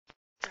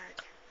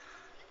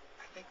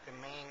think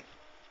the main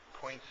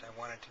points I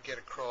wanted to get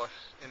across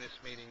in this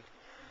meeting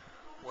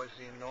was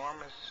the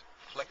enormous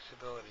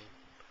flexibility,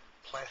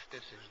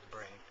 plasticity of the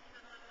brain.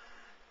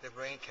 The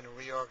brain can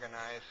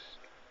reorganize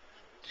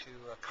to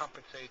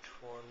compensate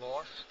for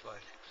loss,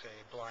 like, say,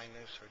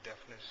 blindness or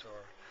deafness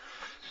or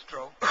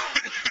stroke.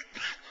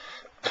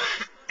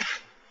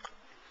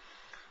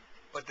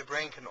 But the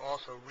brain can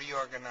also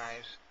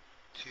reorganize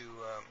to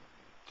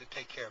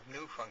take care of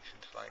new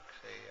functions, like,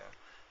 say,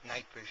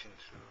 night vision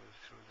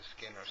through the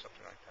skin or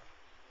something like that.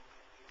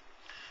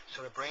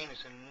 So the brain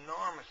is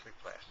enormously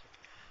plastic,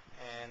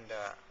 and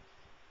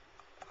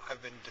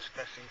I've been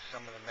discussing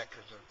some of the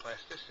mechanisms of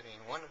plasticity,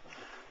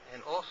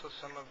 and also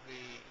some of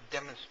the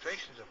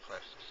demonstrations of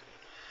plasticity.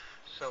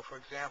 So, for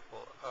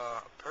example,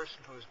 a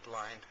person who is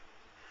blind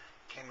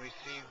can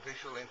receive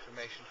visual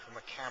information from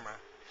a camera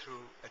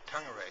through a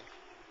tongue array,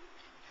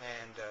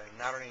 and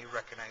not only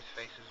recognize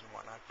faces and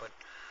whatnot, but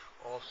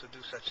also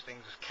do such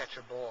things as catch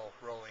a ball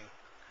rolling,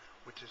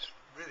 which is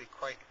really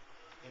quite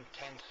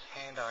intense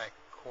hand-eye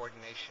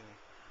coordination,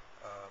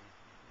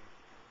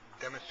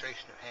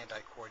 demonstration of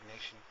hand-eye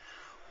coordination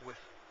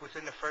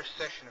within the first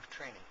session of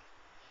training.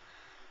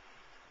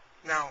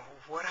 Now,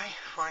 what I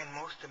find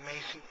most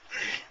amazing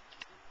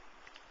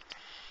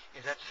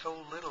is that so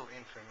little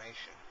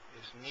information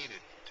is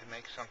needed to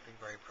make something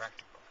very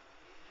practical.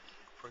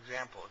 For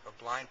example, if a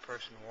blind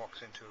person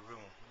walks into a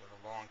room with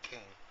a long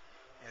cane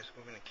and is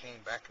moving the cane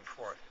back and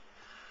forth,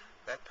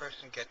 that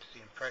person gets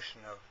the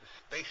impression of the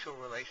spatial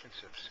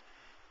relationships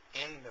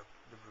in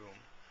the room,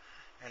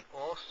 and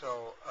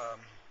also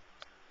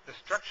the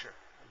structure,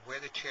 where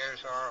the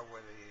chairs are,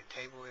 where the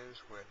table is,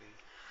 where the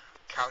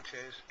couch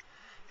is,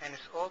 and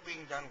it's all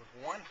being done with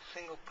one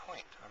single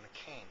point on the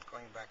cane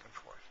going back and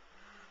forth.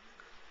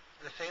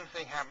 The same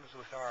thing happens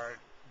with our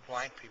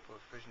blind people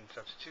with vision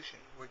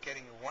substitution. We're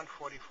getting a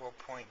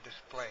 144-point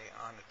display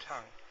on the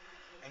tongue,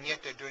 and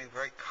yet they're doing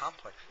very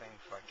complex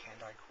things like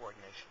hand-eye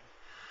coordination.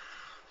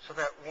 So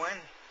that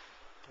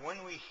when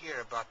we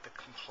hear about the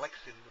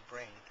complexity of the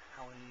brain,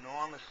 how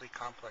enormously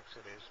complex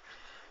it is,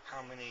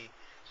 how many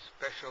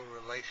special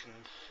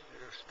relations,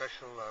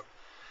 special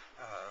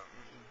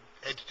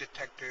edge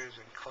detectors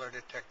and color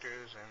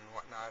detectors and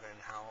whatnot,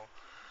 and how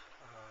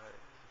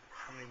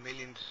many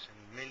millions and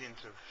millions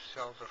of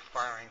cells are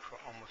firing for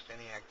almost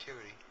any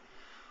activity,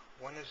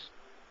 one is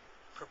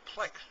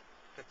perplexed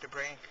that the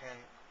brain can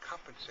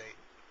compensate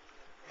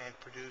and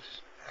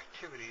produce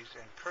activities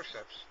and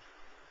percepts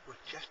with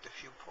just a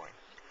few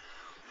points.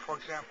 For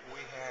example,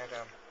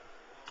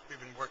 we've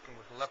been working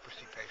with a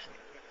leprosy patient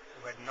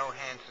who had no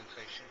hand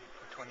sensation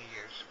for 20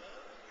 years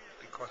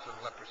because of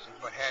leprosy,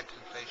 but had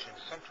sensation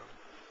centrally.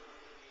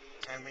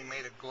 And we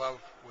made a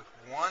glove with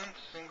one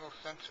single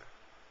sensor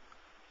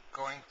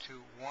going to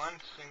one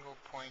single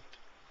point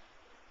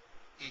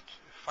each,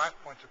 5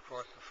 points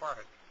across the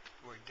forehead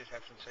where he did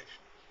have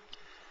sensation.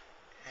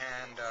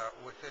 And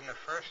within the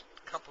first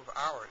couple of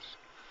hours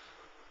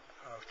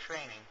of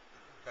training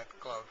that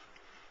glove,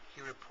 he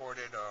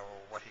reported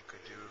what he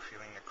could do,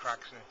 feeling the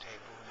cracks in the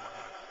table and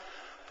whatnot.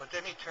 But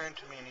then he turned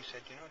to me and he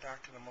said, "You know,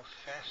 doctor, the most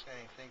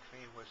fascinating thing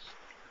for me was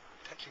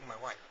touching my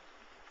wife.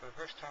 For the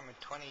first time in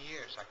 20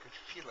 years, I could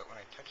feel it when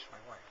I touched my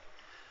wife."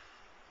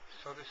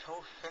 So this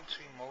whole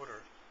sensory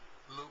motor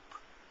loop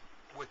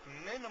with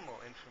minimal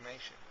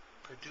information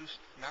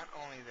produced not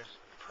only this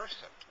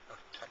percept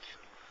of touch,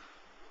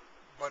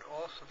 but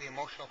also the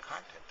emotional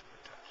content of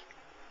the touch.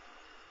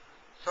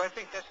 So I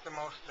think that's the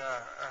most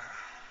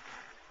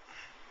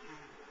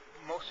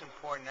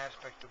important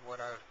aspect of what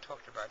I've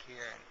talked about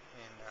here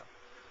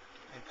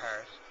in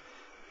Paris,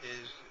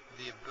 is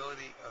the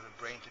ability of the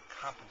brain to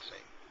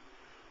compensate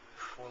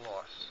for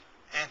loss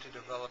and to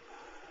develop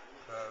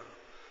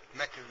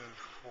mechanisms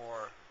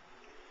for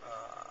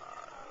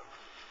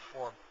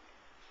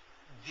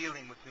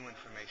dealing with new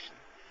information,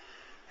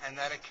 and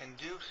that it can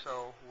do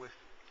so with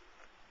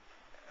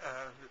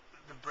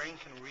the brain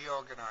can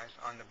reorganize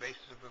on the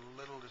basis of as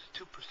little as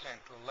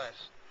 2% or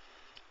less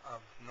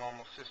of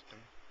normal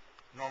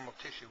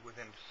tissue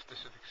within a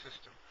specific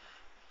system.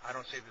 I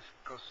don't say this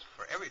goes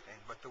for everything,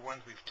 but the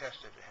ones we've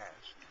tested it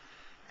has.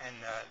 And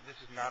this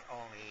is not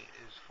only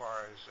as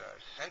far as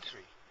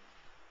sensory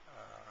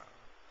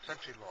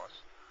loss,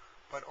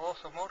 but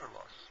also motor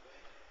loss.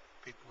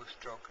 People with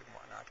stroke and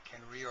whatnot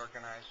can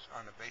reorganize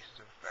on the basis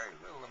of very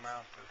little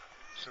amount of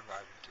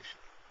surviving tissue.